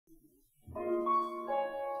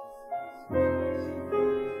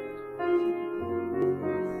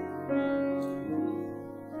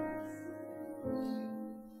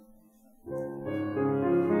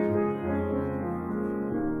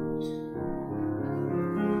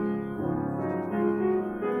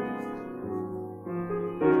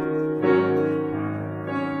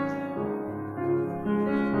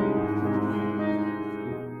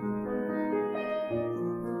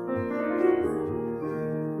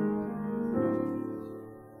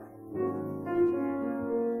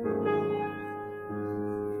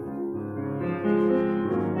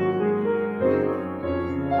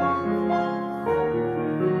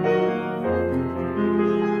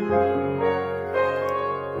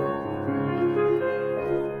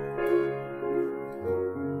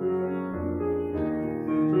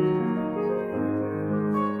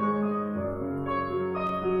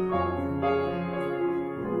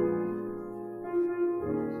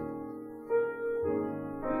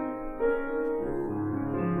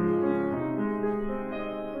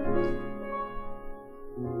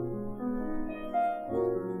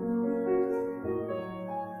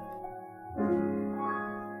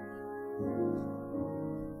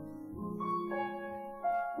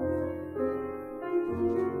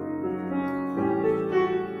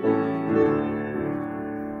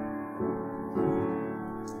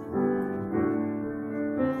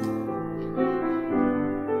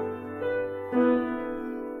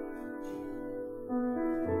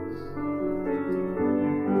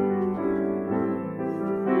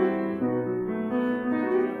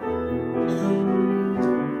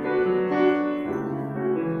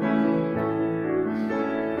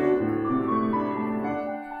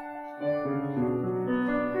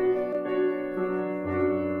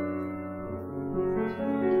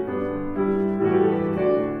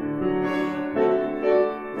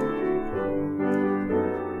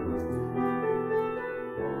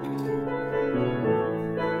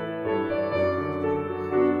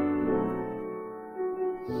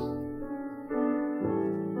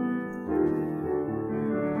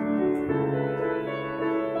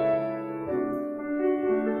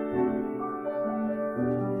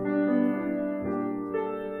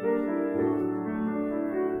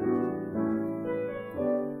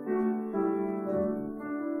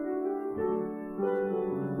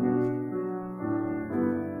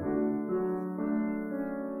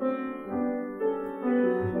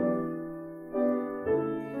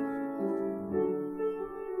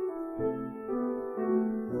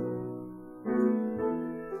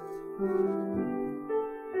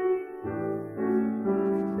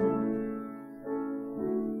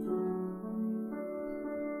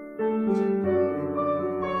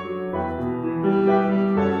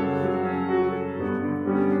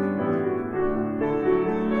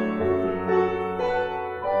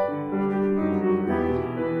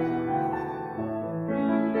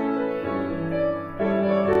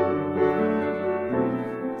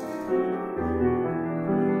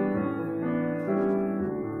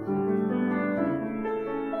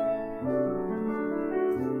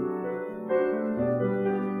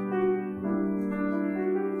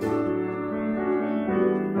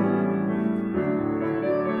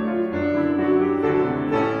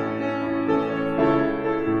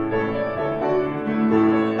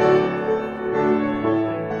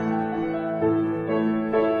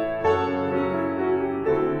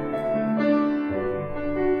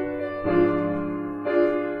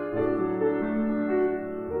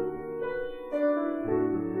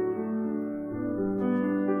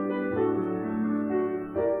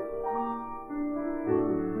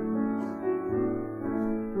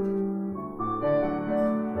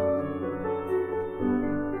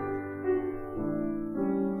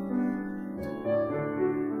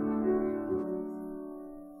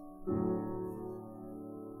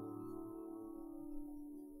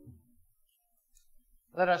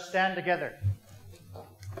Let us stand together.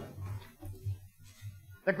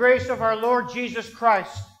 The grace of our Lord Jesus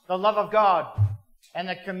Christ, the love of God, and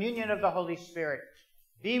the communion of the Holy Spirit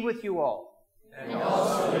be with you all. And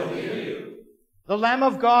also with you. The Lamb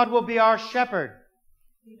of God will be our shepherd.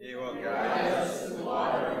 He will guide us to the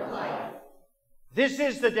water of life. This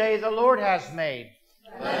is the day the Lord has made.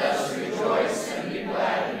 Let us rejoice and be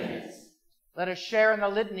glad in it. Let us share in the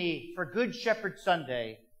litany for Good Shepherd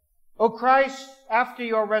Sunday. O Christ, after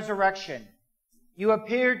your resurrection, you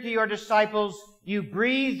appeared to your disciples, you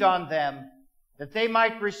breathed on them, that they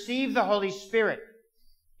might receive the Holy Spirit.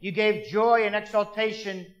 You gave joy and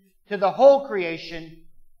exaltation to the whole creation.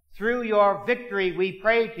 Through your victory we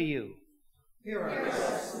pray to you. Hear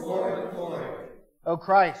us, Lord, Lord. O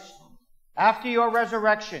Christ, after your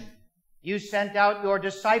resurrection, you sent out your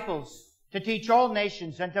disciples to teach all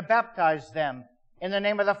nations and to baptize them in the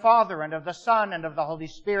name of the Father and of the Son and of the Holy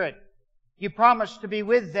Spirit. You promised to be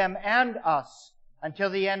with them and us until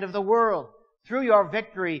the end of the world. Through your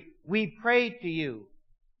victory, we pray to you.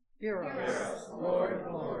 Hear us, Lord,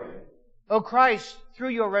 Lord. O Christ, through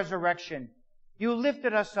your resurrection, you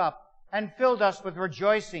lifted us up and filled us with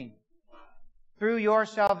rejoicing. Through your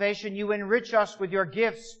salvation, you enrich us with your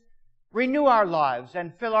gifts, renew our lives,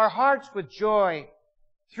 and fill our hearts with joy.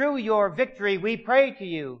 Through your victory, we pray to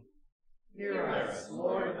you. Hear us,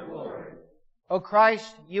 Lord, Lord. O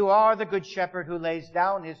Christ, you are the Good Shepherd who lays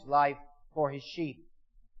down his life for his sheep.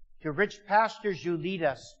 To rich pastures you lead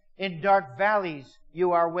us. In dark valleys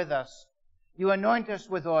you are with us. You anoint us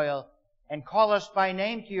with oil and call us by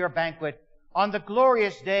name to your banquet. On the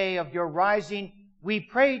glorious day of your rising, we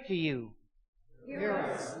pray to you. Hear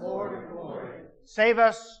us, Lord, Lord. Save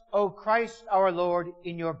us, O Christ our Lord,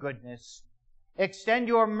 in your goodness. Extend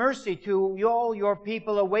your mercy to all your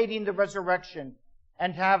people awaiting the resurrection,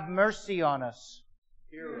 and have mercy on us.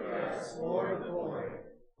 Hear us, Lord, Lord.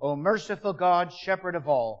 O merciful God, shepherd of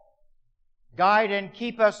all, guide and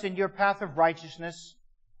keep us in your path of righteousness.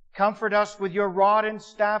 Comfort us with your rod and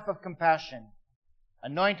staff of compassion.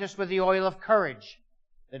 Anoint us with the oil of courage,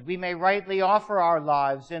 that we may rightly offer our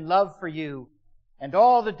lives in love for you and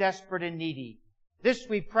all the desperate and needy. This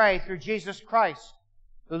we pray through Jesus Christ,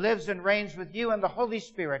 who lives and reigns with you and the Holy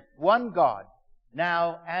Spirit, one God,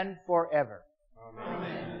 now and forever.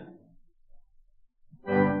 Amen.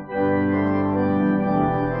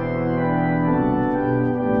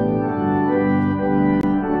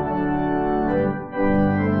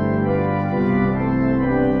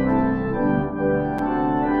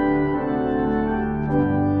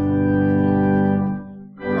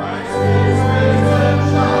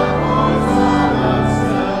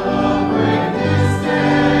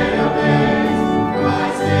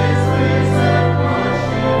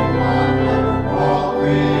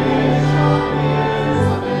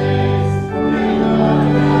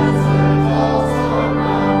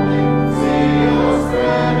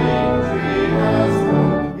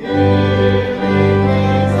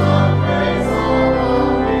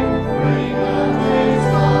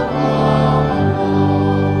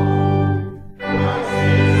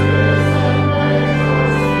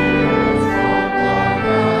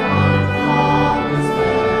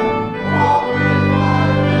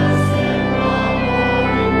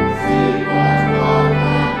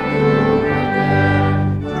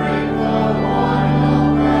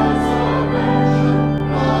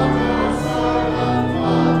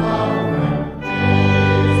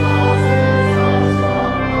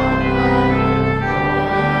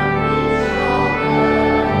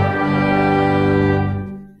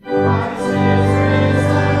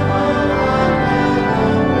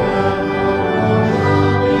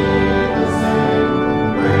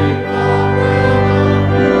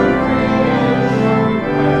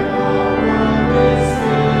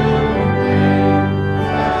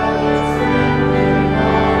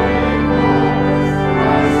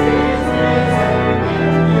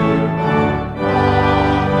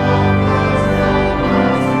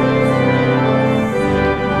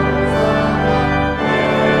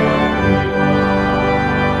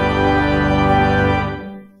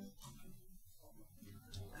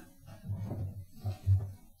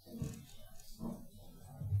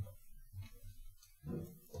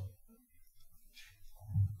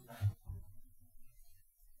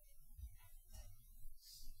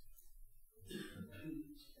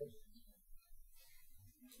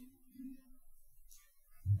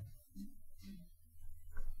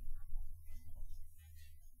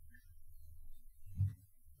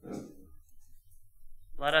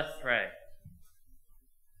 Let us pray.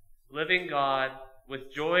 Living God,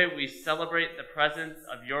 with joy we celebrate the presence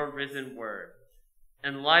of your risen word.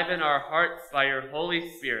 Enliven our hearts by your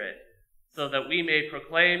Holy Spirit, so that we may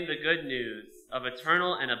proclaim the good news of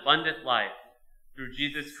eternal and abundant life through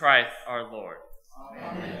Jesus Christ our Lord.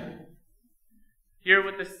 Amen. Hear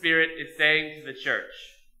what the Spirit is saying to the church,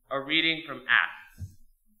 a reading from Acts.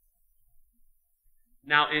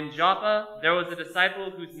 Now in Joppa there was a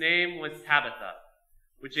disciple whose name was Tabitha,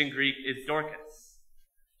 which in Greek is Dorcas.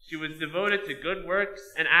 She was devoted to good works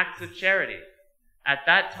and acts of charity. At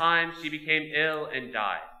that time she became ill and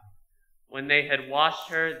died. When they had washed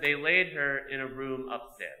her, they laid her in a room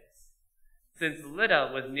upstairs. Since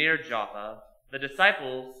Lydda was near Joppa, the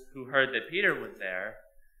disciples, who heard that Peter was there,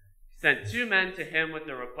 sent 2 men to him with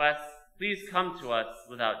the request, "Please come to us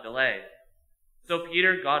without delay." So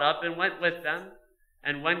Peter got up and went with them,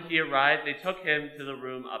 and when he arrived, they took him to the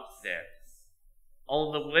room upstairs.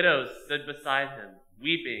 All the widows stood beside him,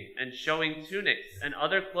 weeping and showing tunics and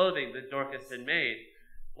other clothing that Dorcas had made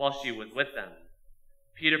while she was with them.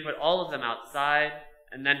 Peter put all of them outside,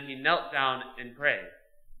 and then he knelt down and prayed.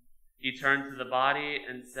 He turned to the body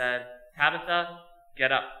and said, "Tabitha,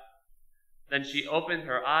 get up." Then she opened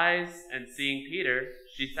her eyes, and seeing Peter,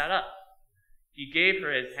 she sat up. He gave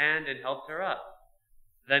her his hand and helped her up.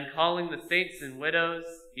 Then calling the saints and widows,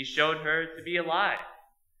 he showed her to be alive.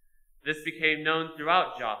 This became known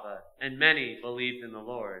throughout Joppa, and many believed in the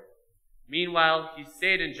Lord. Meanwhile, he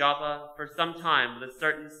stayed in Joppa for some time with a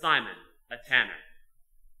certain Simon, a tanner.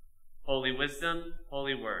 Holy wisdom,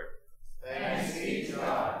 holy word. Thanks be to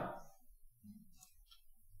God.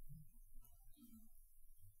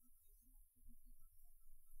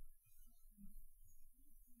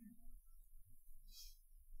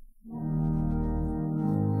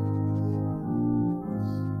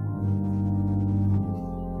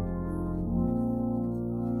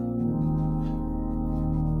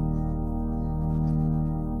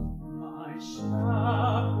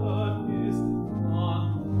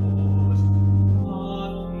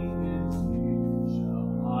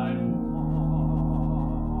 I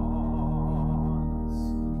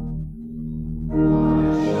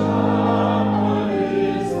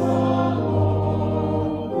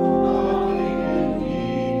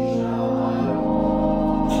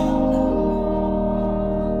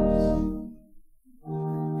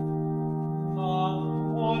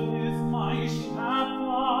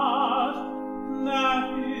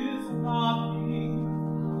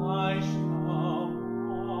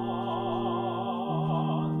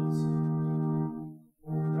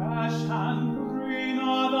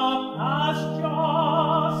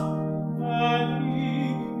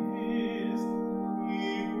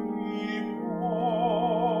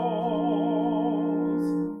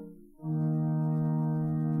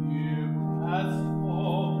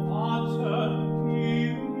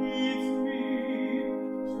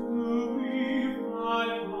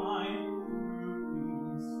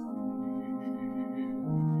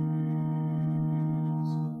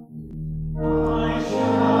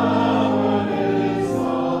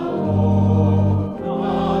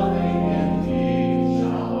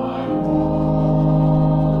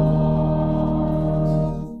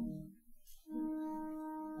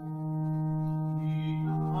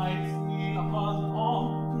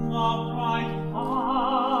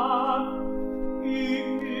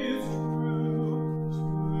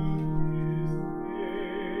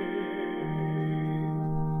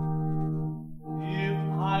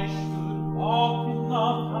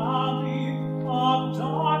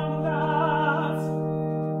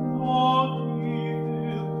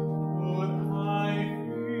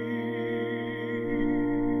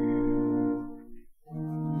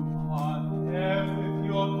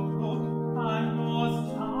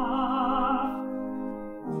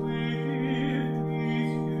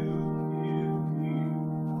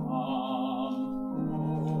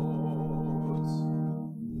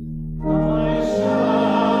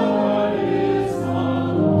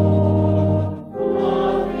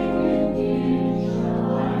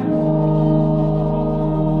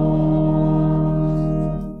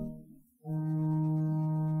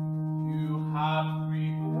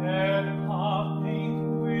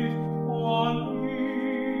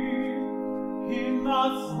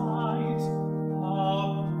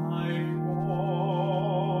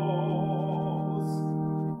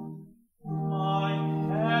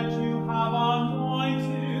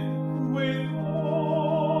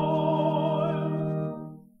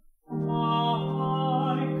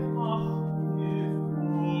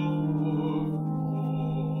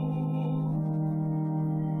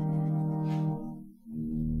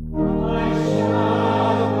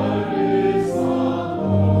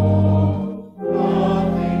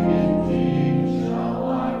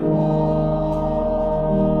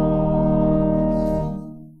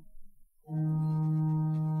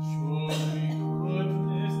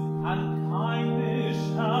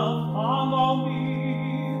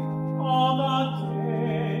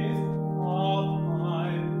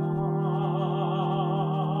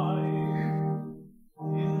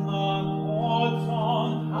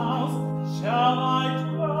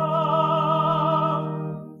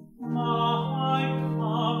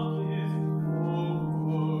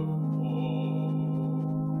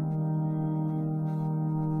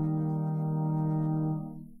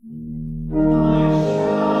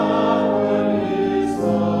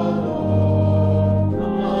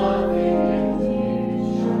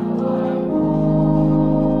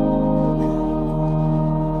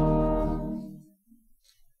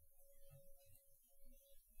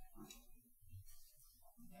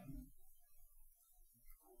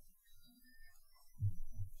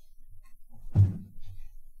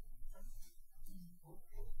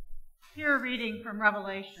Hear a reading from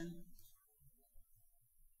Revelation.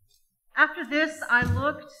 After this I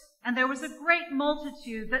looked, and there was a great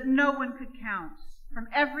multitude that no one could count, from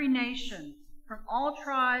every nation, from all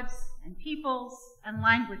tribes and peoples and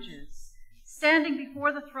languages, standing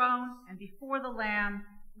before the throne and before the Lamb,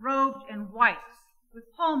 robed in white,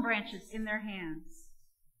 with palm branches in their hands.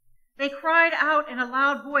 They cried out in a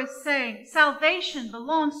loud voice, saying, "Salvation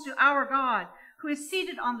belongs to our God, who is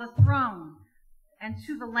seated on the throne, and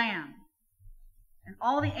to the Lamb." And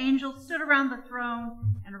all the angels stood around the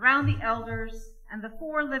throne and around the elders and the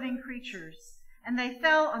 4 living creatures, and they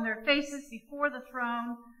fell on their faces before the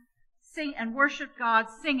throne and worshiped God,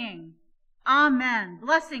 singing, "Amen,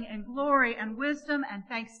 blessing and glory and wisdom and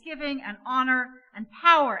thanksgiving and honor and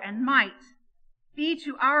power and might be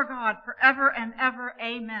to our God forever and ever.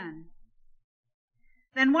 Amen."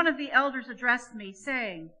 Then one of the elders addressed me,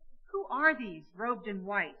 saying, "Who are these robed in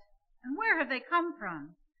white, and where have they come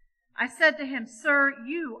from?" I said to him, "Sir,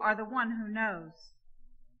 you are the one who knows."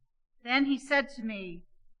 Then he said to me,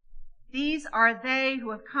 "These are they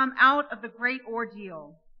who have come out of the great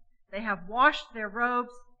ordeal. They have washed their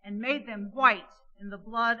robes and made them white in the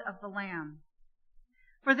blood of the Lamb.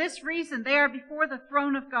 For this reason they are before the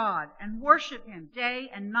throne of God and worship him day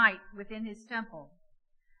and night within his temple.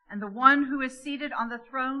 And the one who is seated on the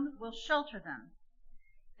throne will shelter them.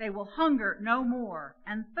 They will hunger no more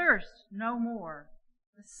and thirst no more.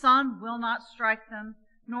 The sun will not strike them,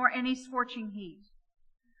 nor any scorching heat.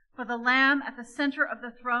 For the Lamb at the center of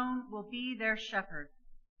the throne will be their shepherd,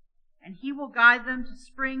 and he will guide them to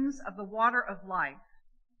springs of the water of life,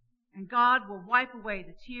 and God will wipe away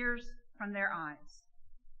the tears from their eyes."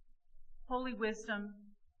 Holy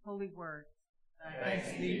wisdom, holy word.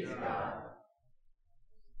 Thanks be to God.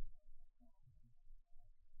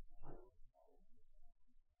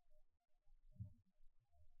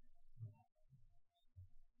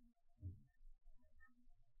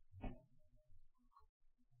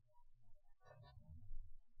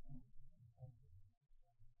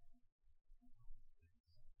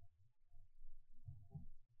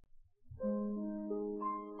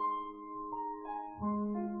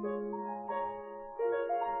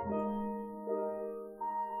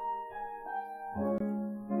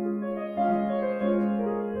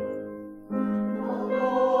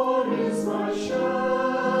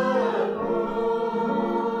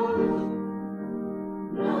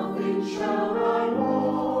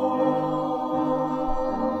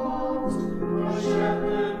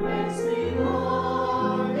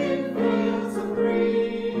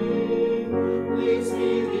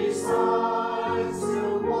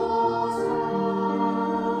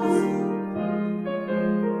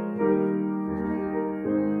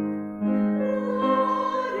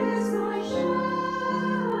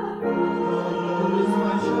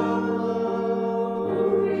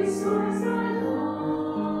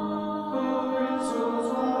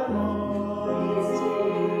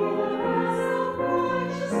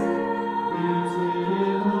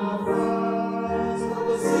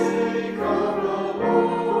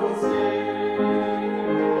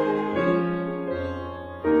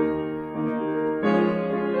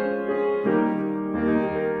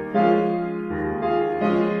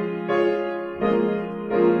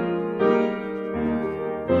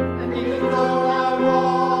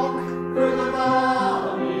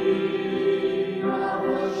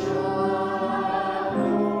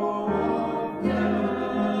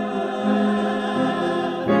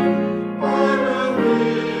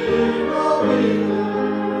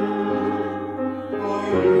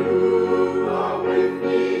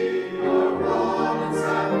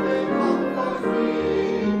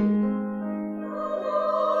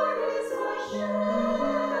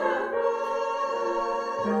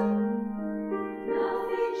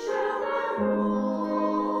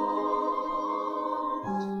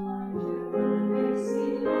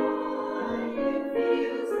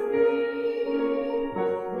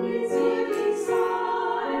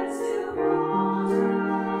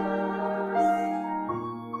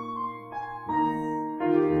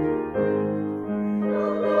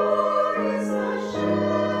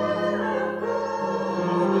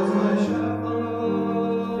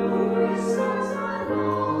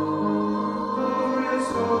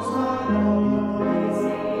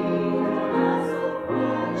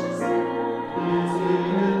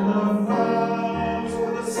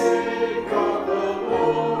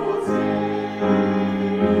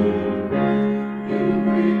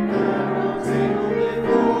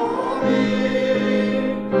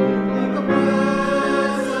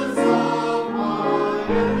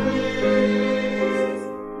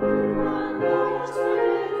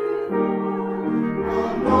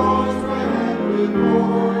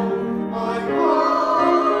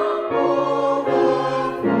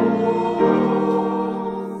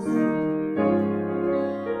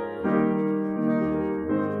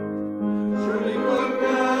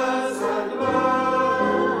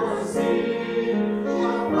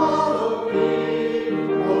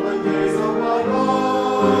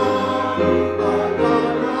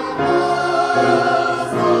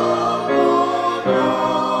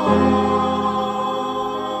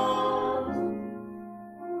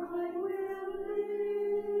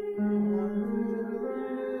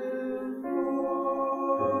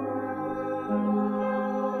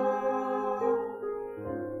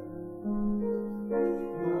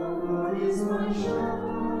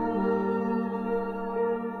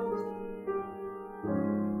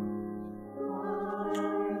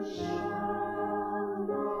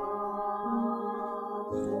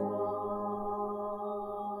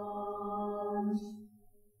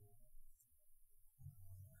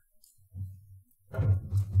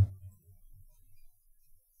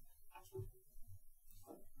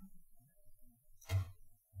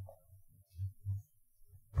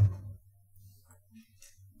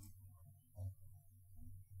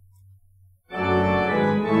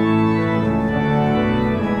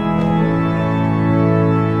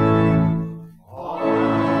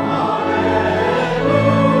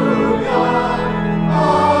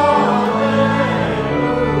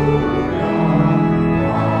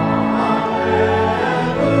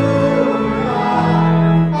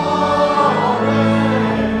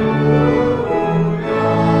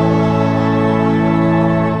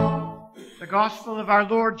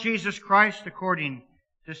 Jesus Christ according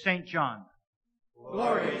to St. John.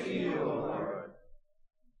 Glory to you, O Lord.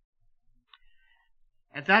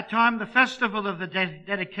 At that time, the festival of the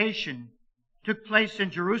dedication took place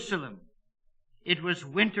in Jerusalem. It was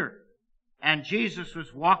winter, and Jesus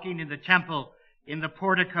was walking in the temple in the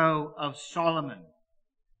portico of Solomon.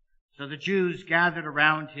 So the Jews gathered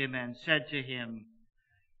around him and said to him,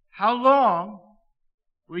 "How long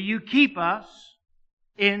will you keep us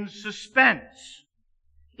in suspense?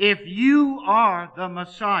 If you are the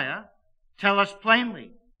Messiah, tell us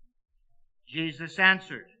plainly." Jesus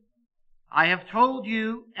answered, "I have told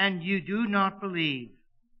you, and you do not believe.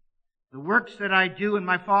 The works that I do in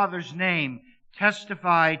my Father's name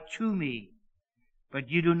testify to me, but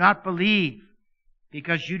you do not believe,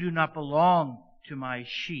 because you do not belong to my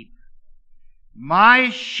sheep. My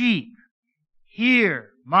sheep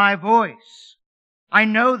hear my voice. I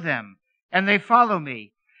know them, and they follow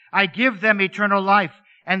me. I give them eternal life,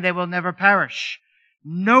 and they will never perish.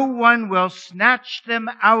 No one will snatch them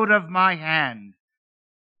out of my hand.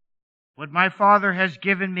 What my Father has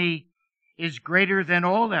given me is greater than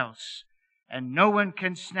all else, and no one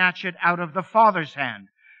can snatch it out of the Father's hand.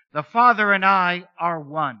 The Father and I are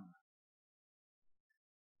one."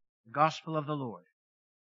 The Gospel of the Lord.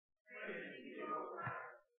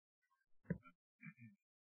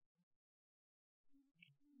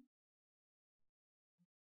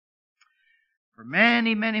 For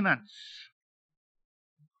many, many months,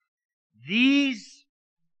 these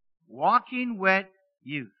Walking Wet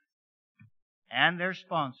youth and their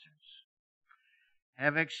sponsors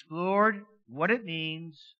have explored what it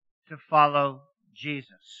means to follow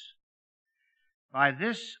Jesus. By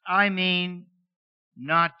this I mean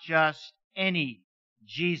not just any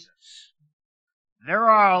Jesus. There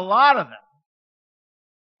are a lot of them.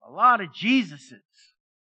 A lot of Jesuses.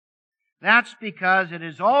 That's because it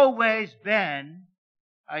has always been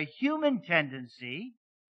a human tendency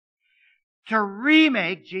to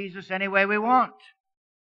remake Jesus any way we want.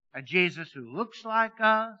 A Jesus who looks like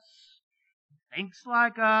us, thinks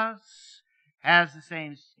like us, has the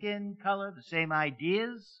same skin color, the same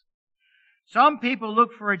ideas. Some people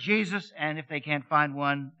look for a Jesus, and if they can't find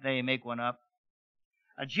one, they make one up.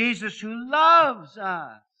 A Jesus who loves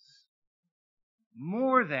us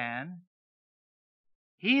more than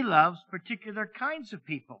He loves particular kinds of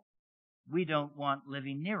people we don't want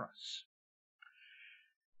living near us.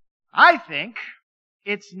 I think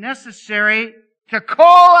it's necessary to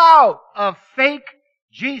call out a fake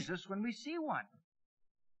Jesus when we see one.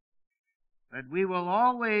 But we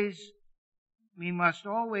must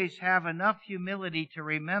always have enough humility to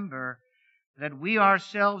remember that we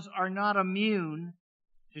ourselves are not immune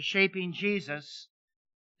to shaping Jesus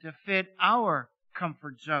to fit our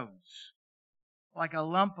comfort zones, like a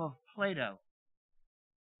lump of Play-Doh.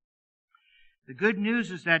 The good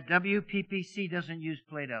news is that WPPC doesn't use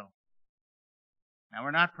Play-Doh. Now,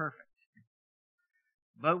 we're not perfect.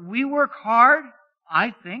 But we work hard,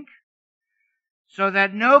 I think, so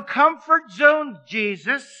that no comfort zone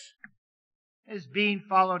Jesus is being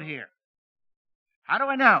followed here. How do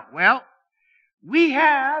I know? Well, we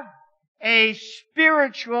have a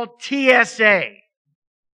spiritual TSA.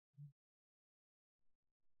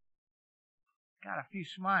 Got a few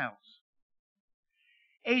smiles.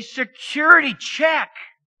 A security check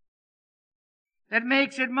that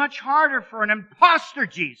makes it much harder for an imposter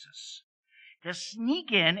Jesus to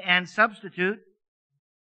sneak in and substitute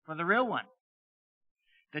for the real one.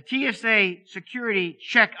 The TSA security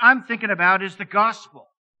check I'm thinking about is the gospel.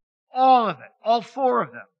 All of it. All four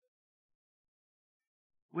of them.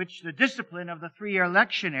 Which the discipline of the 3-year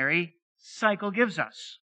lectionary cycle gives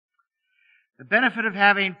us. The benefit of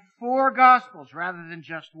having 4 gospels rather than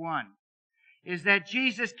just one is that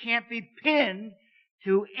Jesus can't be pinned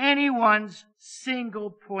to anyone's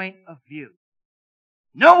single point of view.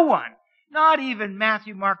 No one, not even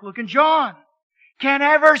Matthew, Mark, Luke, and John, can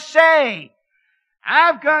ever say,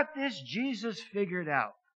 "I've got this Jesus figured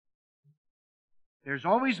out." There's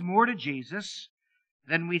always more to Jesus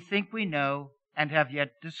than we think we know and have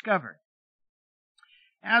yet discovered.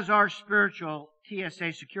 As our spiritual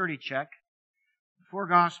TSA security check, the 4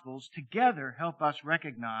 Gospels together help us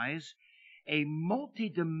recognize a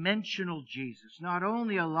multidimensional Jesus, not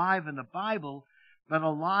only alive in the Bible, but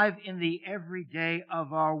alive in the everyday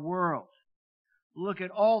of our world. Look at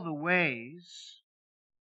all the ways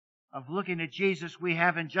of looking at Jesus we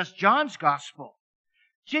have in just John's Gospel.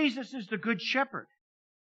 Jesus is the Good Shepherd.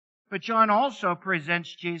 But John also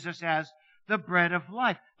presents Jesus as the bread of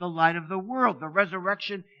life, the light of the world, the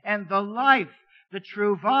resurrection and the life, the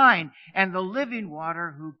true vine, and the living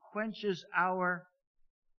water who quenches our...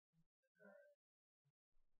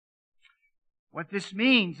 What this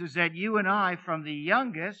means is that you and I, from the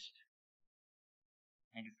youngest,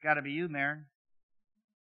 and it's got to be you, Maren,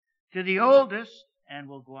 to the oldest, and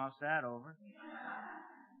we'll gloss that over,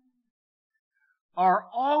 are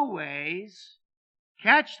always,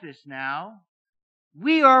 catch this now,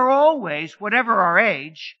 we are always, whatever our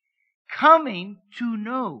age, coming to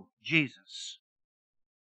know Jesus.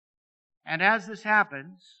 And as this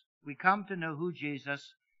happens, we come to know who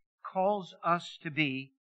Jesus calls us to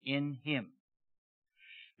be in Him.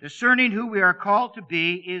 Discerning who we are called to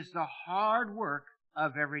be is the hard work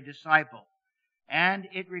of every disciple, and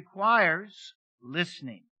it requires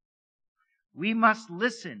listening. We must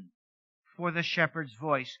listen for the shepherd's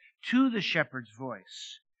voice, to the shepherd's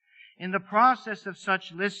voice. In the process of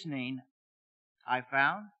such listening, I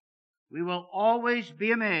found, we will always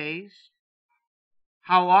be amazed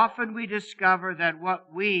how often we discover that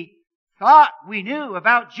what we thought we knew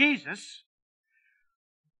about Jesus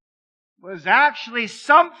was actually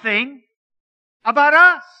something about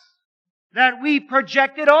us that we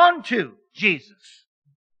projected onto Jesus.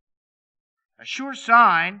 A sure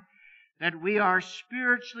sign that we are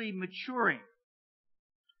spiritually maturing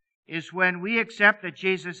is when we accept that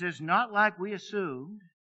Jesus is not like we assumed,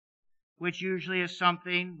 which usually is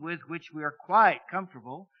something with which we are quite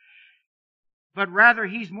comfortable, but rather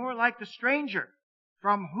He's more like the stranger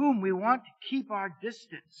from whom we want to keep our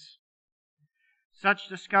distance. Such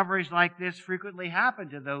discoveries like this frequently happen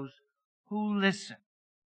to those who listen.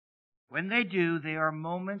 When they do, they are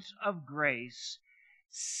moments of grace,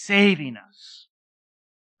 saving us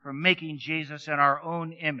from making Jesus in our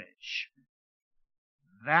own image.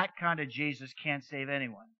 That kind of Jesus can't save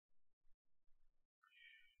anyone.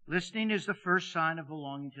 Listening is the first sign of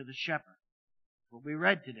belonging to the shepherd. What we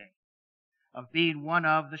read today, of being one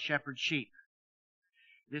of the shepherd's sheep.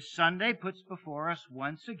 This Sunday puts before us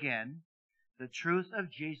once again the truth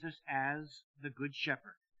of Jesus as the good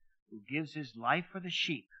shepherd who gives His life for the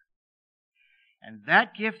sheep. And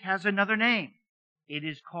that gift has another name. It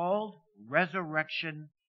is called resurrection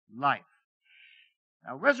life.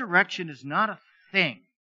 Now, resurrection is not a thing.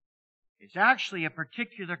 It's actually a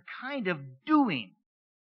particular kind of doing.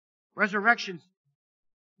 Resurrection's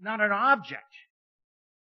not an object,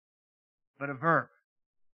 but a verb.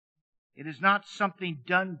 It is not something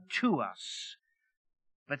done to us,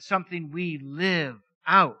 but something we live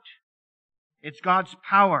out. It's God's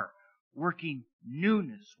power working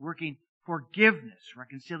newness, working forgiveness,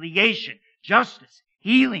 reconciliation, justice,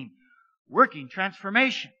 healing, working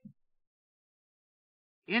transformation.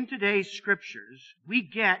 In today's scriptures, we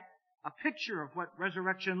get a picture of what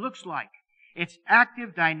resurrection looks like. It's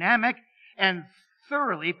active, dynamic, and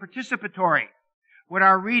thoroughly participatory. What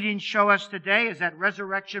our readings show us today is that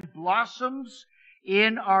resurrection blossoms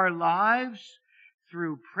in our lives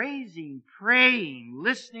through praising, praying,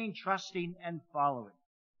 listening, trusting, and following.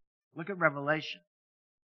 Look at Revelation,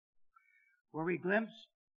 where we glimpse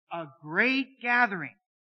a great gathering.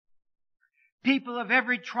 People of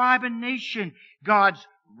every tribe and nation, God's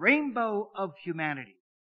rainbow of humanity,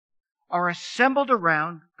 are assembled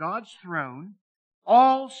around God's throne,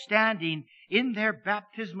 all standing in their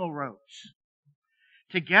baptismal robes.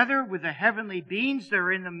 Together with the heavenly beings,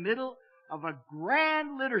 they're in the middle of a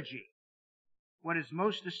grand liturgy. What is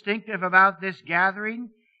most distinctive about this gathering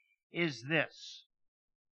is this: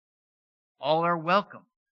 all are welcome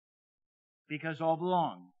because all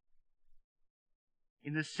belong.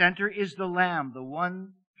 In the center is the Lamb, the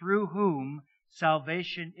one through whom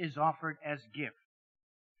salvation is offered as gift.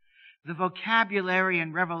 The vocabulary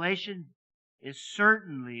in Revelation is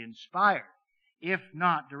certainly inspired, if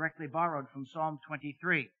not directly borrowed from Psalm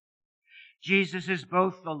 23. Jesus is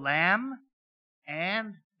both the Lamb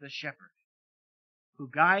and the Shepherd, who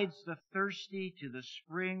guides the thirsty to the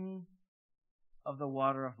spring of the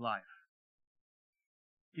water of life.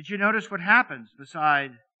 Did you notice what happens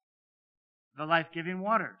beside the life-giving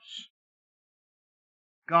waters?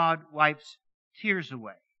 God wipes tears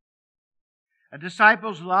away. A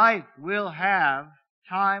disciple's life will have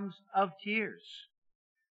times of tears.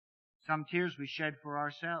 Some tears we shed for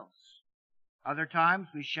ourselves. Other times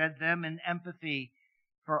we shed them in empathy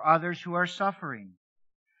for others who are suffering.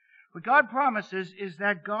 What God promises is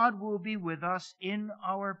that God will be with us in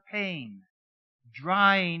our pain,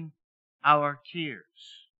 drying our tears.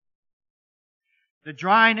 The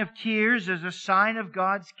drying of tears is a sign of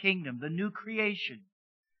God's kingdom, the new creation,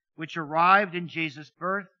 which arrived in Jesus'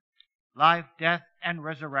 birth, life, death, and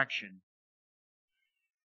resurrection.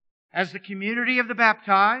 As the community of the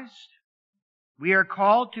baptized, we are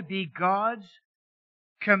called to be God's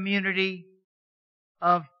community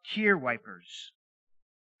of tear wipers,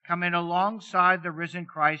 coming alongside the risen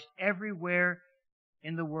Christ everywhere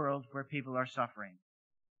in the world where people are suffering.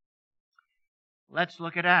 Let's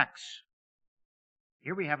look at Acts.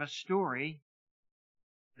 Here we have a story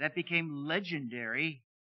that became legendary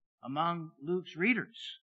among Luke's readers,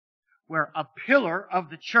 where a pillar of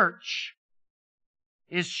the church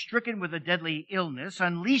is stricken with a deadly illness,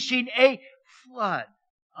 unleashing a flood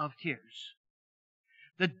of tears.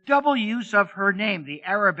 The double use of her name, the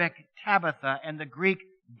Arabic Tabitha and the Greek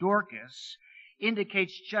Dorcas,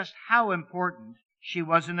 indicates just how important she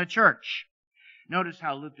was in the church. Notice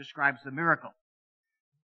how Luke describes the miracle.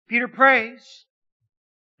 Peter prays,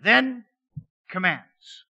 then commands.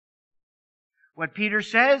 What Peter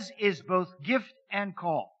says is both gift and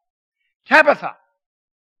call. Tabitha,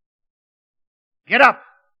 get up.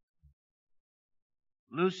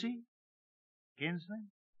 Lucy, Kinsman,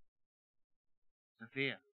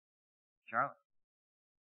 Sophia, Charlotte,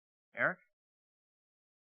 Eric.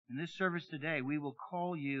 In this service today, we will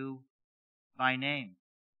call you by name.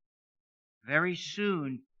 Very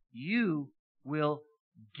soon, you will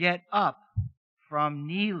get up from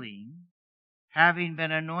kneeling, having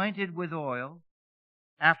been anointed with oil,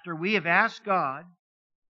 after we have asked God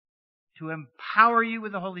to empower you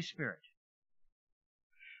with the Holy Spirit.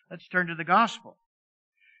 Let's turn to the gospel.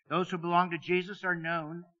 Those who belong to Jesus are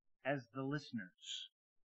known as the listeners.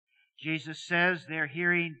 Jesus says their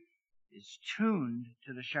hearing is tuned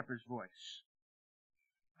to the shepherd's voice.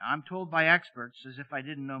 Now, I'm told by experts, as if I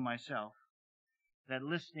didn't know myself, that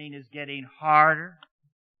listening is getting harder,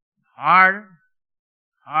 harder.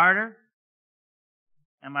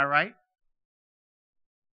 Am I right?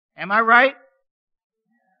 Am I right?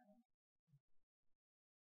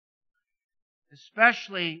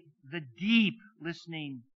 Especially the deep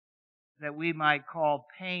listening that we might call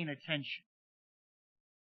paying attention.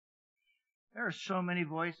 There are so many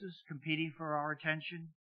voices competing for our attention.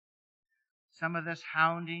 Some of us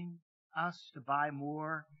hounding us to buy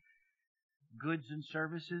more goods and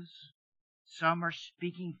services. Some are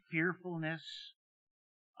speaking fearfulness.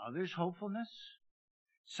 Others hopefulness.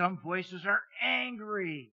 Some voices are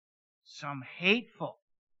angry. Some hateful.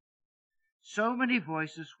 So many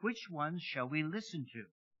voices, which ones shall we listen to?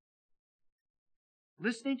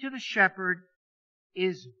 Listening to the shepherd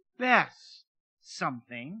is best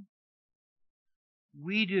something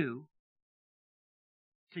we do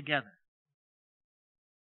together.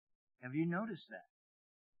 Have you noticed that?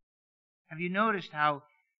 Have you noticed how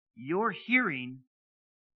your hearing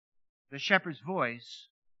the shepherd's voice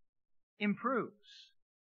improves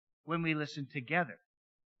when we listen together?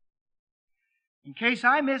 In case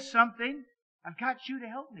I miss something, I've got you to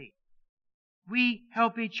help me. We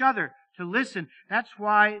help each other to listen. That's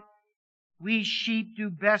why we sheep do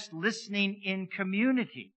best listening in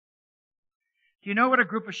community. Do you know what a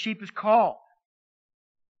group of sheep is called?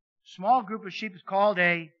 A small group of sheep is called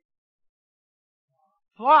a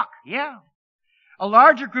flock. Yeah. A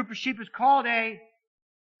larger group of sheep is called a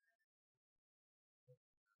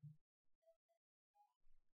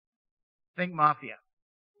think mafia.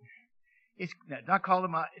 It's not called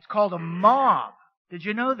it's called a mob. Did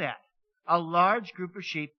you know that? A large group of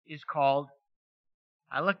sheep is called,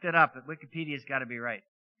 I looked it up, but Wikipedia's got to be right.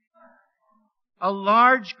 A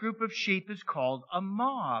large group of sheep is called a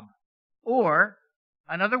mob. Or,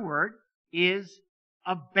 another word, is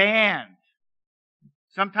a band.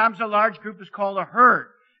 Sometimes a large group is called a herd,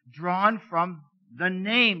 drawn from the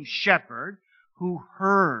name shepherd, who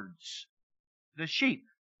herds the sheep.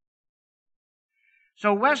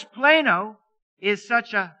 So West Plano is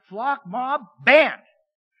such a flock, mob, band.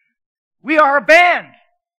 We are a band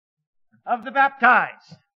of the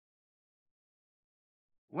baptized.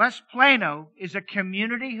 West Plano is a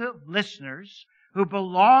community of listeners who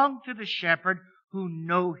belong to the shepherd, who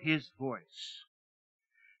know his voice.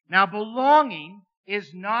 Now, belonging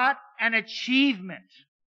is not an achievement,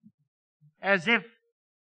 as if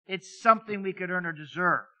it's something we could earn or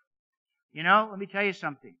deserve. You know, let me tell you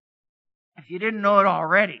something. If you didn't know it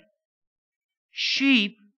already,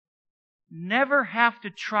 sheep never have to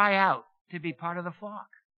try out to be part of the flock.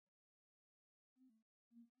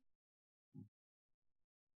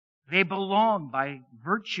 They belong by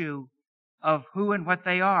virtue of who and what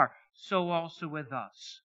they are. So also with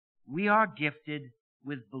us. We are gifted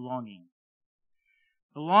with belonging.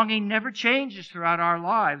 Belonging never changes throughout our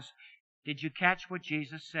lives. Did you catch what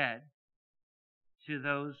Jesus said to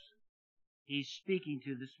those he's speaking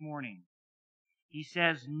to this morning? He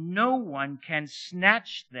says, no one can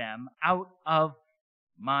snatch them out of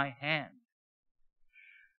my hand.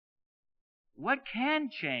 What can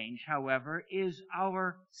change, however, is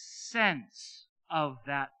our sense of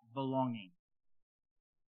that belonging.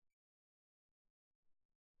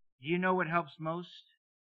 Do you know what helps most?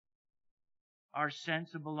 our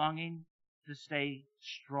sense of belonging to stay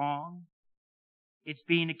strong. It's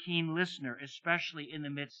being a keen listener, especially in the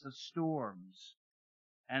midst of storms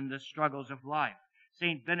and the struggles of life.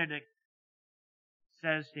 St. Benedict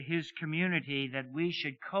says to his community that we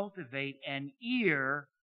should cultivate an ear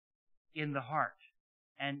in the heart.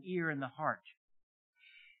 An ear in the heart.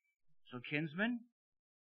 So, kinsmen,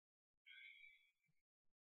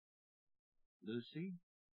 Lucy,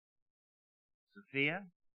 Sophia,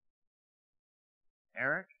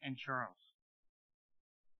 Eric, and Charles,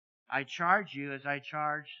 I charge you as I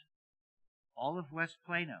charge all of West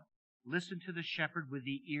Plano, listen to the shepherd with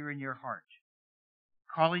the ear in your heart,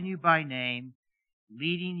 calling you by name,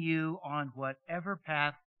 leading you on whatever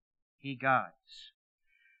path he guides.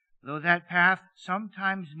 Though that path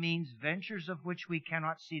sometimes means ventures of which we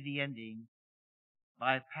cannot see the ending,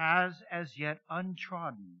 by paths as yet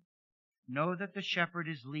untrodden, know that the shepherd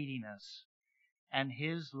is leading us and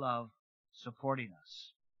his love supporting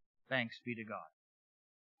us. Thanks be to God.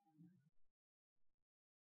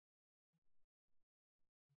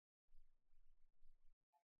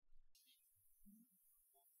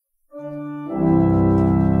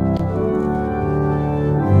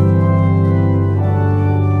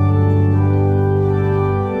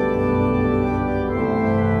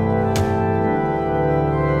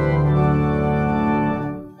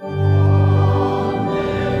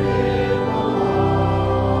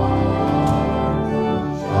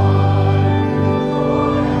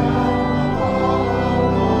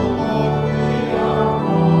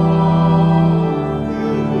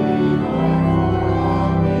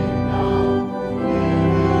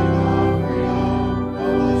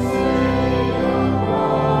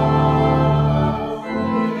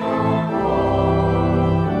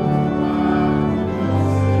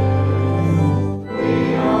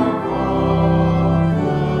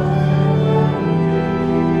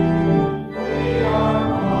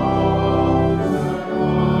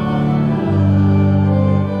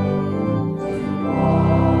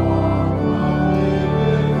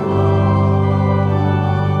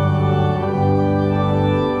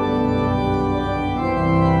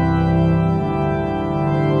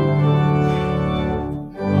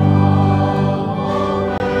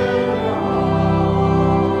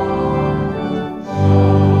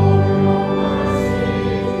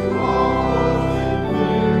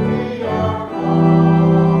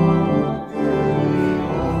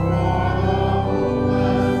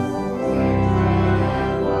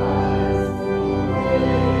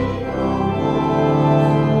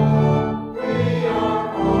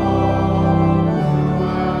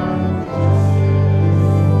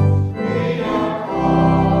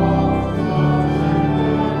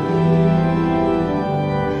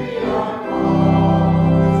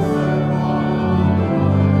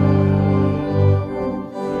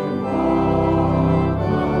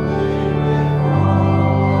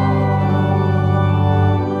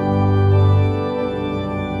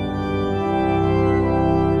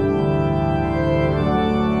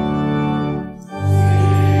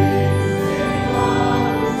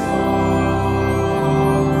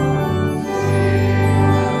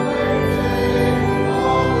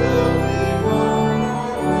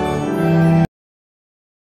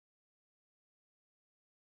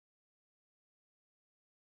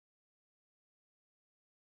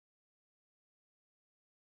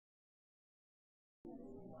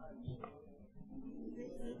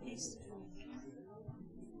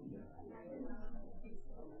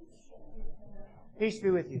 Peace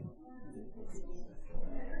be with you.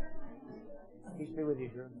 Peace be with you,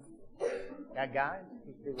 Drew. Got guys?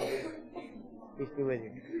 Peace be with you. Peace be with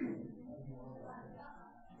you.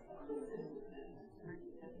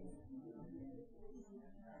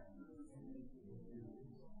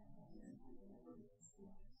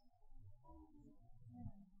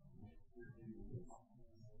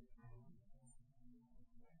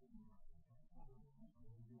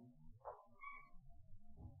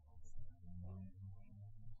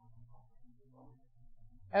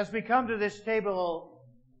 As we come to this table,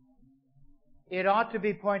 it ought to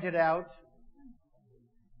be pointed out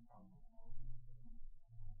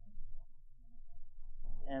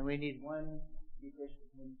and we need one.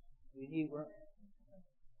 We need one.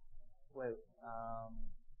 Wait.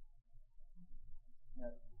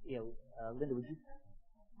 Linda, would you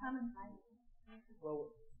come and hide? Well,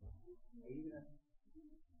 are you gonna?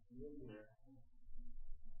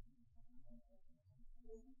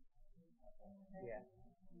 Yeah.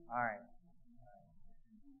 All right.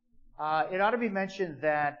 It ought to be mentioned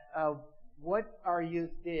that what our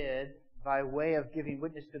youth did by way of giving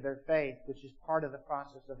witness to their faith, which is part of the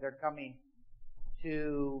process of their coming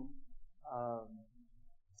to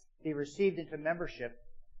be received into membership.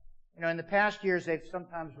 In the past years, they've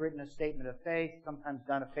sometimes written a statement of faith, sometimes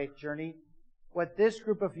done a faith journey. What this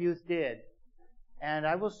group of youth did, and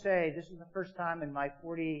I will say this is the first time in my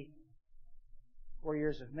 44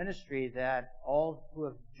 years of ministry that all who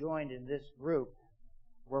have joined in this group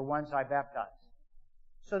were ones I baptized.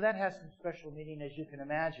 So that has some special meaning, as you can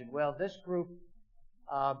imagine. Well, this group,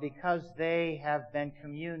 because they have been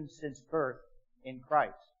communed since birth in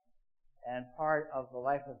Christ and part of the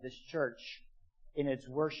life of this church in its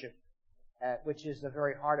worship, which is the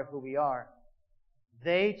very heart of who we are,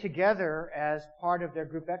 they together, as part of their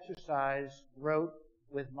group exercise, wrote,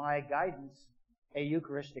 with my guidance, a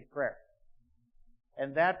Eucharistic prayer.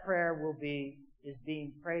 And that prayer is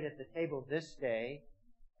being prayed at the table this day,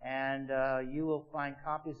 and you will find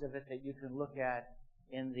copies of it that you can look at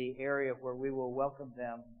in the area where we will welcome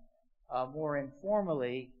them more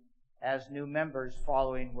informally as new members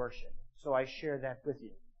following worship. So I share that with you.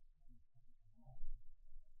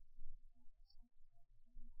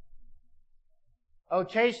 Oh,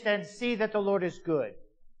 taste and see that the Lord is good.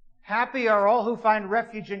 Happy are all who find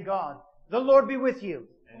refuge in God. The Lord be with you.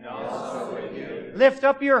 And also with you. Lift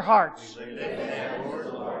up your hearts. We lift them towards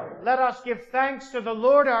the Lord. Let us give thanks to the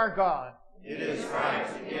Lord our God. It is right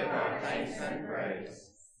to give our thanks and praise.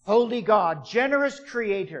 Holy God, generous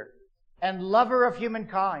Creator and lover of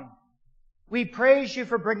humankind, we praise you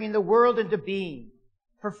for bringing the world into being,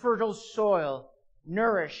 for fertile soil,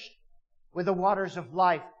 nourished with the waters of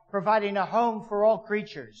life, providing a home for all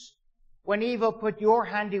creatures. When evil put your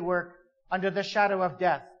handiwork under the shadow of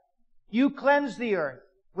death, you cleansed the earth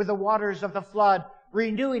with the waters of the flood,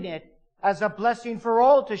 renewing it as a blessing for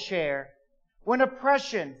all to share. When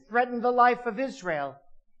oppression threatened the life of Israel,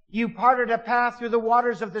 you parted a path through the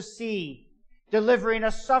waters of the sea, delivering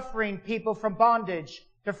a suffering people from bondage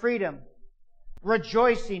to freedom.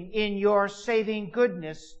 Rejoicing in your saving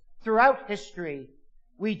goodness throughout history,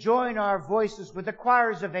 we join our voices with the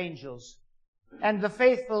choirs of angels and the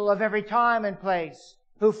faithful of every time and place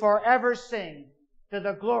who forever sing to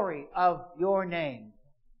the glory of your name.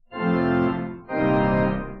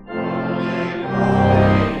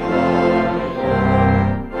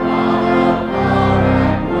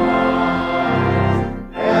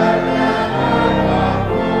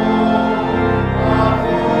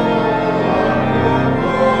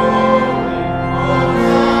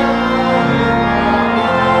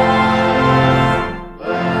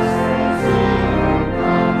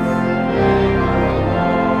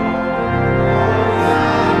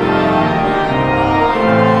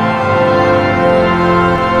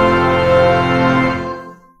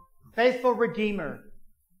 Redeemer,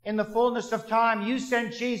 in the fullness of time, you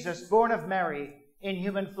sent Jesus, born of Mary, in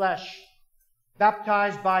human flesh.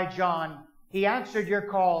 Baptized by John, he answered your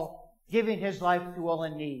call, giving his life to all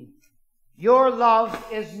in need. Your love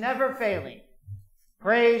is never failing.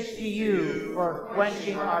 Praise to you for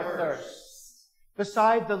quenching our thirst.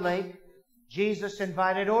 Beside the lake, Jesus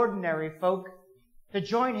invited ordinary folk to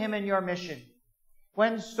join him in your mission.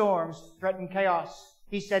 When storms threatened chaos,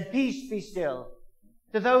 he said, "Peace, be still."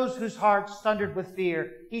 To those whose hearts thundered with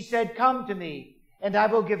fear, he said, "Come to me, and I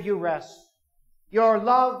will give you rest." Your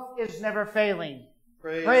love is never failing.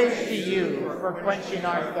 Praise to you for quenching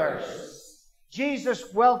our thirst.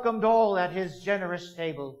 Jesus welcomed all at his generous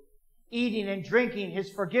table, eating and drinking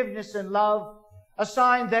his forgiveness and love, a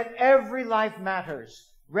sign that every life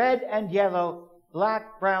matters, red and yellow,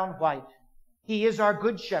 black, brown, white. He is our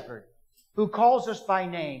good shepherd, who calls us by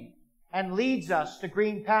name and leads us to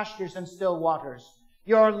green pastures and still waters.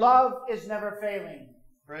 Your love is never failing.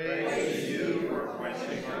 Praise to you for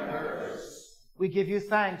quenching our thirst. We give you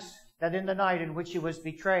thanks that in the night in which he was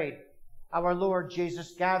betrayed, our Lord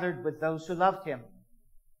Jesus gathered with those who loved him.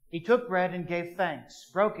 He took bread and gave thanks,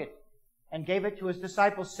 broke it, and gave it to his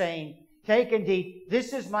disciples, saying, "Take and eat.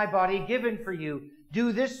 This is my body given for you.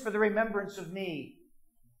 Do this for the remembrance of me."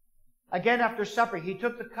 Again after supper, he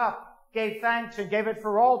took the cup, gave thanks, and gave it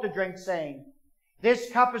for all to drink, saying,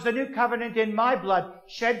 "This cup is a new covenant in my blood,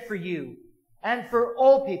 shed for you and for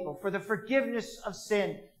all people for the forgiveness of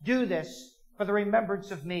sin. Do this for the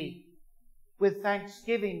remembrance of me." With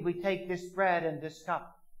thanksgiving, we take this bread and this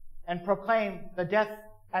cup and proclaim the death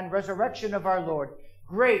and resurrection of our Lord.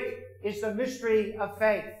 Great is the mystery of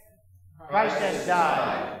faith. Christ has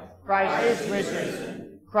died. Christ is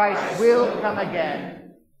risen. Christ will come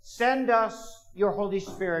again. Send us your Holy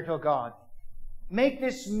Spirit, O God. Make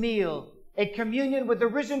this meal a communion with the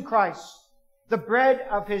risen Christ, the bread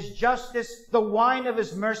of his justice, the wine of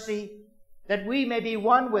his mercy, that we may be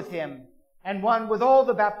one with him and one with all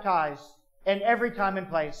the baptized in every time and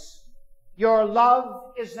place. Your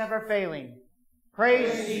love is never failing.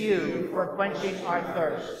 Praise to you for quenching our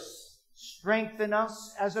thirst. Strengthen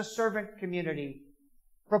us as a servant community,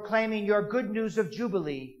 proclaiming your good news of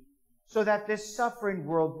Jubilee, so that this suffering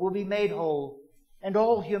world will be made whole and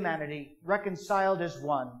all humanity reconciled as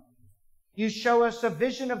one. You show us a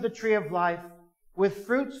vision of the tree of life with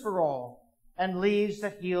fruits for all and leaves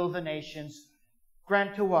that heal the nations.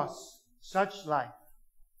 Grant to us such life,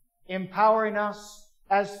 empowering us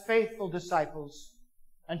as faithful disciples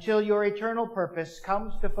until your eternal purpose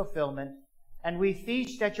comes to fulfillment and we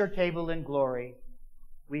feast at your table in glory.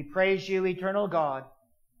 We praise you, eternal God,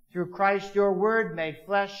 through Christ, your word made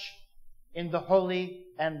flesh, in the Holy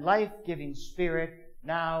and life-giving Spirit,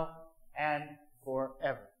 now and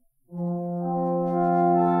forever.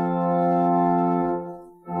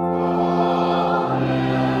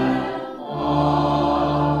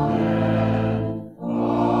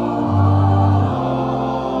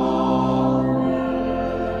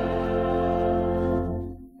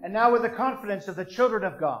 And now, with the confidence of the children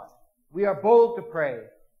of God, we are bold to pray.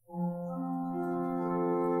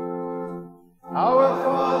 Our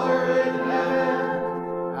Father in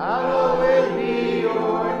heaven, hallowed be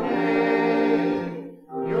your name.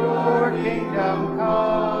 Your kingdom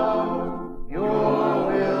come, your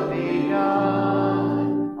will be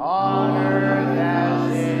done, on earth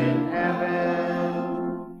as in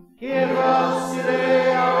heaven. Give us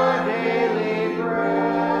today our daily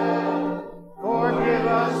bread. Forgive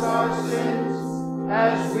us our sins,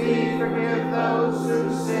 as we forgive those who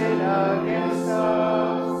sin against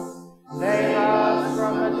us. Save us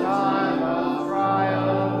from the time of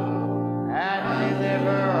trial, and deliver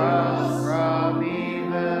us from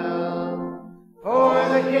evil. For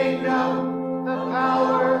the kingdom, the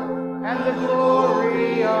power, and the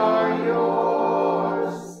glory are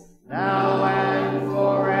yours, now and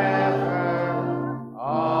forever.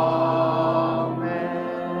 Amen.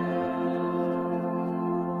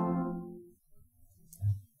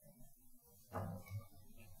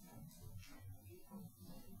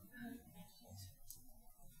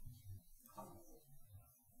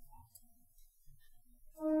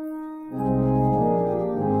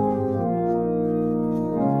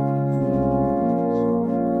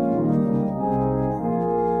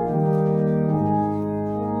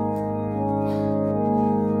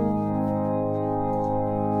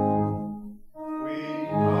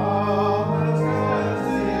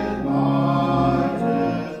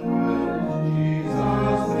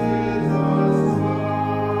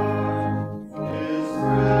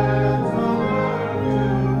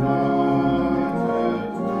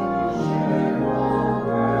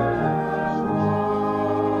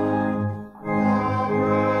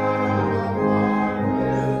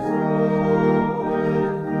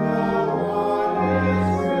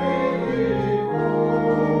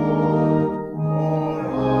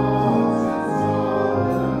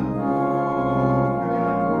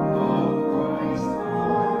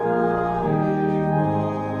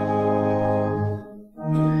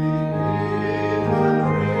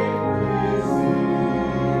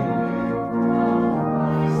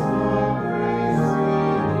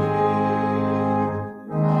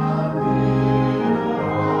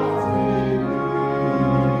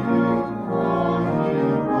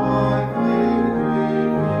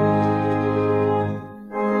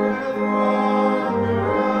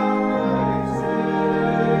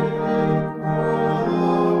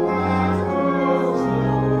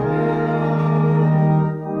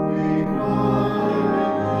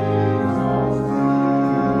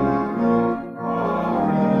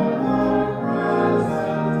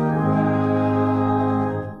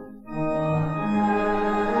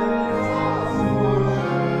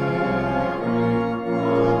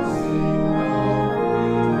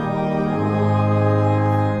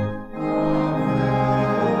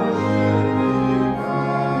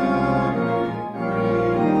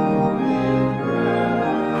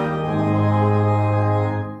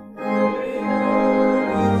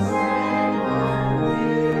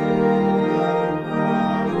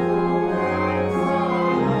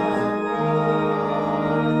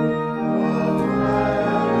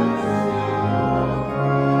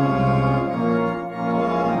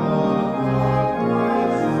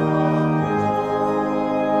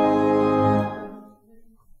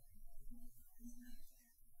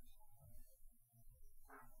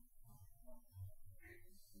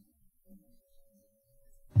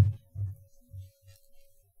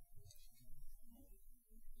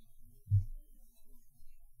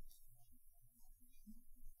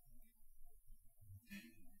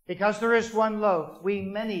 Because there is one loaf, we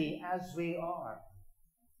many as we are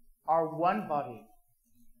one body.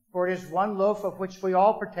 For it is one loaf of which we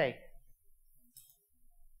all partake.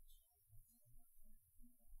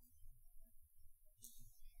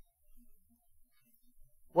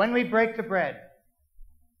 When we break the bread,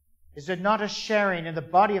 is it not a sharing in the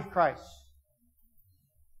body of Christ?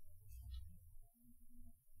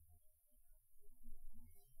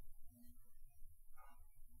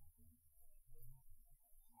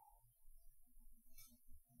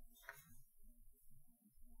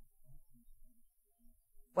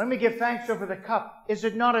 When we give thanks over the cup, is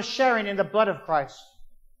it not a sharing in the blood of Christ?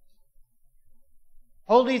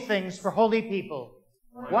 Holy things for holy people.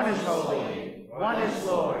 One is holy, one is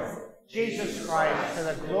Lord, Jesus Christ, to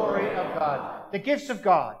the glory of God. The gifts of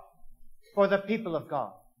God for the people of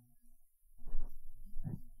God.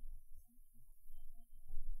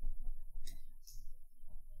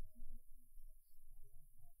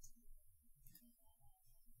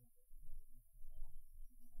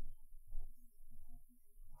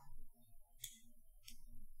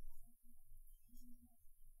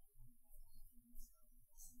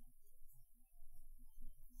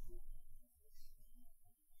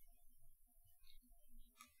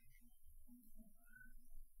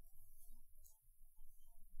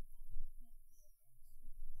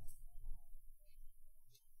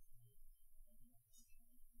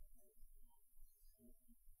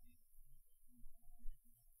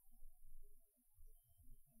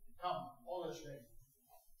 Come, all is ready.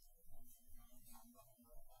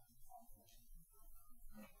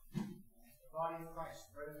 The body of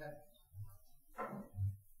Christ, bread of heaven.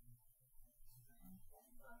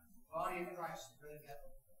 The body of Christ, bread of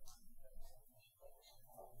heaven.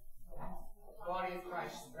 The body of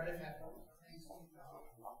Christ, bread of heaven.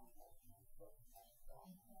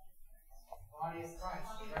 The body of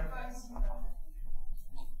Christ, bread of heaven.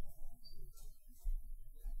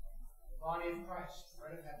 The body of Christ,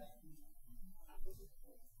 bread of heaven.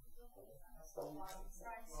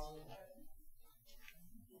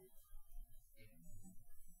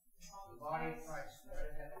 The body of Christ, bread of heaven. The body of Christ, bread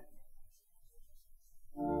of heaven.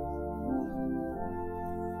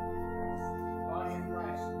 The body of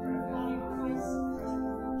Christ, bread of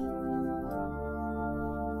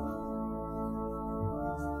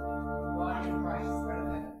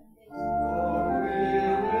heaven.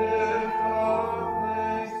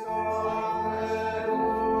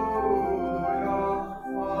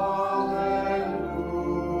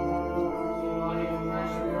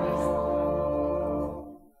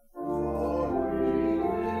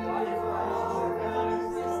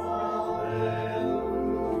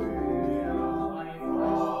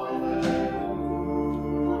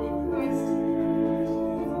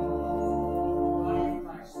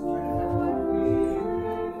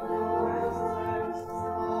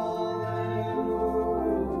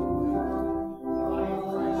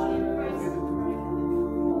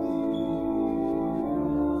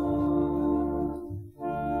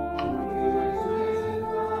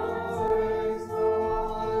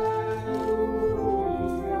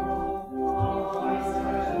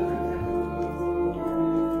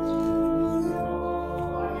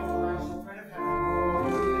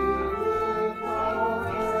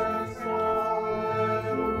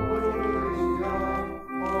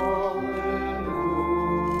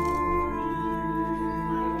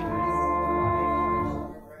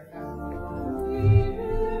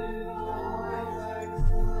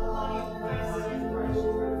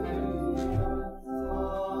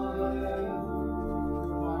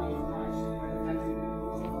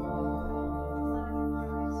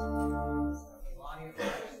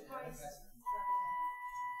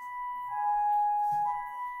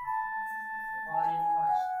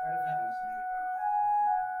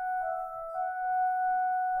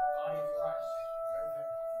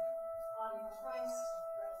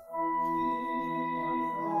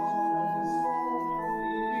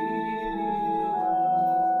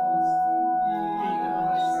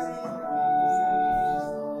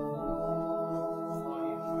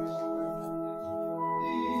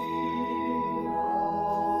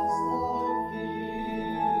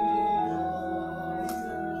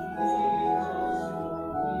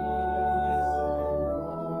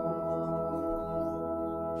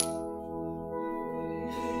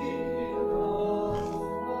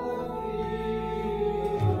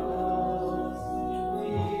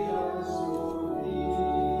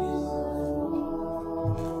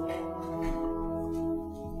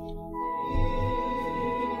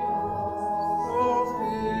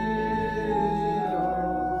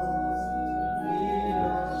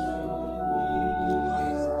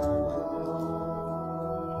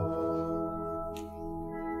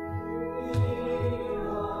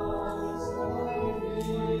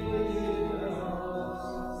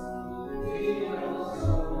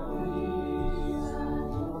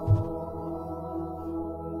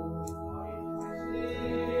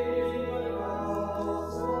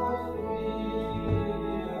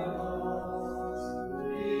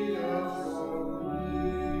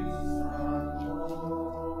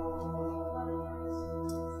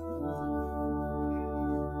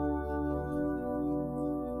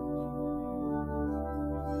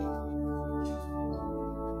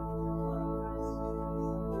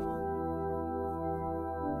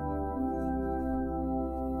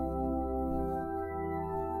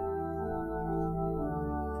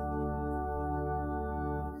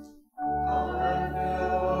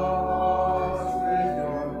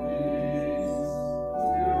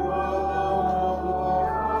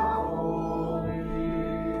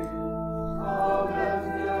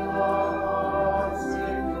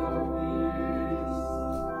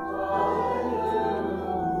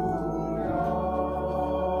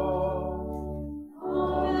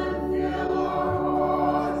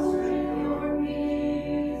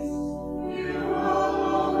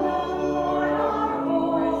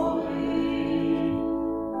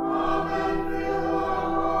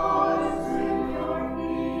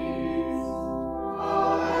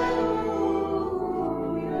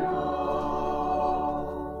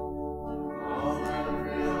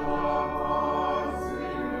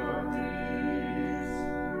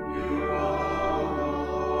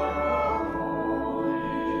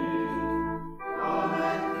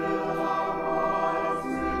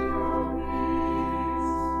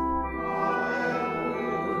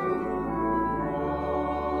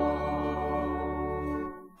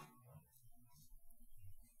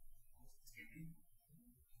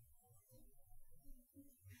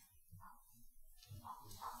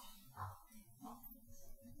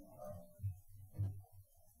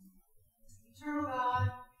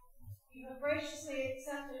 graciously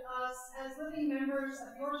accepted us as living members of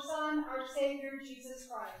your Son, our Savior, Jesus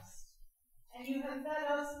Christ. And you have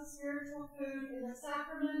fed us with spiritual food in the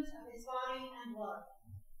sacrament of his body and blood.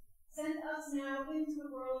 Send us now into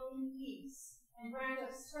the world in peace, and grant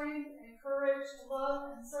us strength and courage to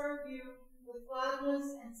love and serve you with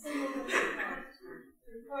gladness and singleness of heart.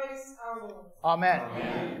 Through Christ our Lord. Amen.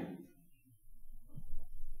 Amen.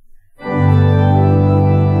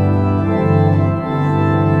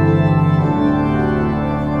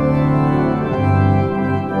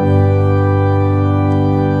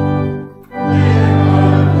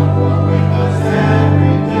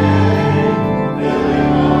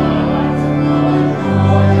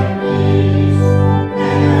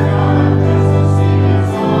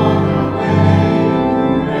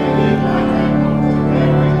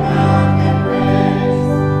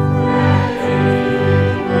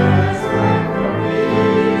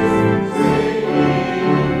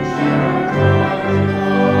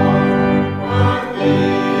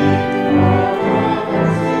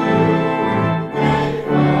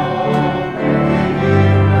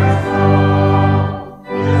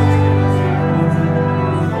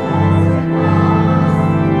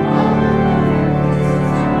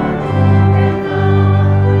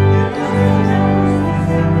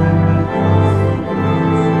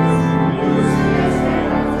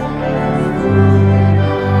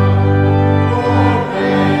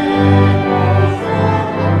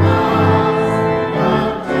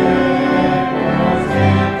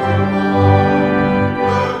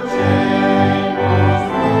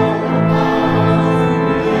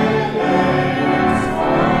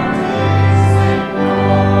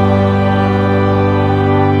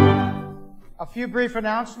 Brief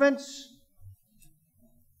announcements.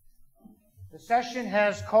 The session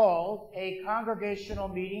has called a congregational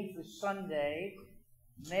meeting for Sunday,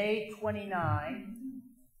 May 29,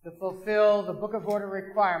 to fulfill the Book of Order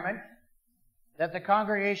requirement that the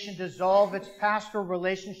congregation dissolve its pastoral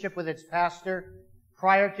relationship with its pastor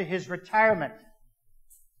prior to his retirement.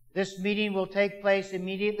 This meeting will take place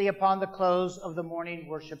immediately upon the close of the morning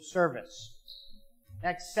worship service.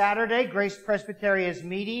 Next Saturday, Grace Presbyterian is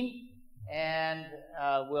meeting and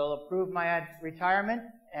will approve my retirement,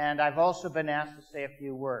 and I've also been asked to say a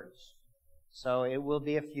few words. So it will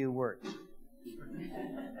be a few words.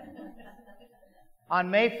 On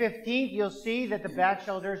May 15th, you'll see that the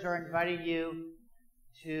Batchelders are inviting you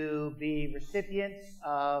to be recipients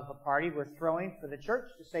of a party we're throwing for the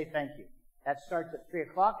church to say thank you. That starts at 3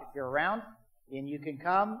 o'clock if you're around, and you can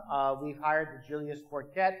come. We've hired the Julius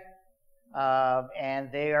Quartet, and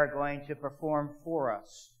they are going to perform for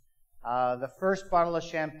us. The first bottle of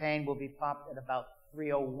champagne will be popped at about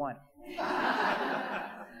 3:01.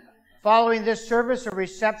 Following this service, a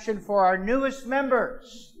reception for our newest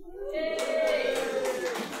members.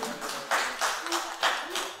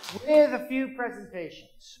 With a few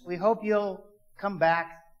presentations. We hope you'll come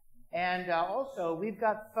back. And also, we've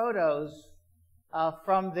got photos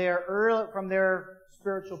from their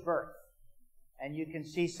spiritual birth. And you can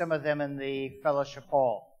see some of them in the fellowship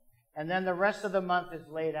hall. And then the rest of the month is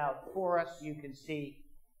laid out for us. You can see.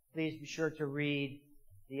 Please be sure to read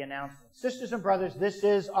the announcements. Sisters and brothers, this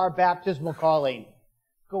is our baptismal calling.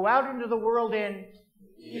 Go out into the world in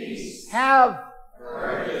Peace. Have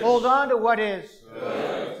Courage. Hold on to what is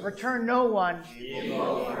Good. Return no one.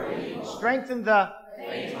 Evil for evil. Strengthen the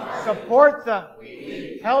Faint-hearted. Support the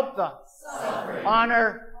Weak. Help the Suffering.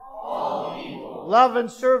 Honor All people. Love and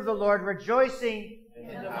serve the Lord, rejoicing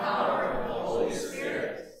In the power of the Holy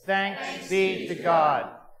Spirit. Thanks be to God.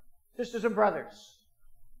 Sisters and brothers,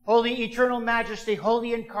 Holy Eternal Majesty,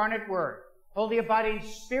 Holy Incarnate Word, Holy Abiding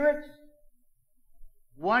Spirit,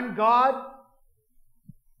 one God,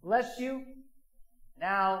 bless you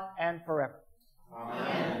now and forever.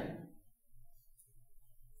 Amen.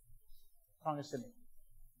 Song is singing.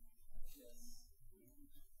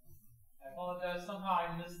 I apologize. Somehow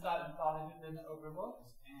I missed that and thought it had been overlooked.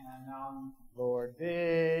 And Lord,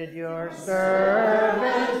 bid your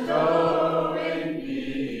servant Go in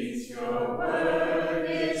peace, your word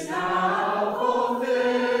is now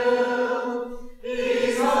fulfilled.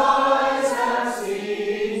 These eyes have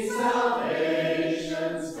seen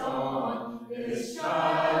salvation's dawn, this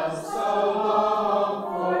child so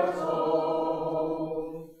long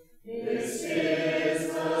foretold. This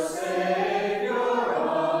is the Savior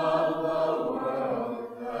of the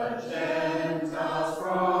world, the Gentiles'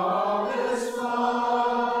 promised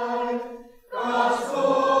light. God's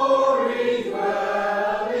glory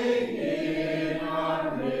dwelling in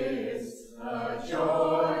our midst, the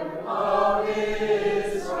joy of Israel.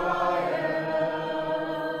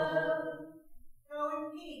 Go in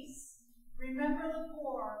peace. Remember the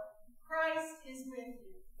poor. Christ is with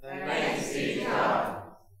you. Thanks be to God.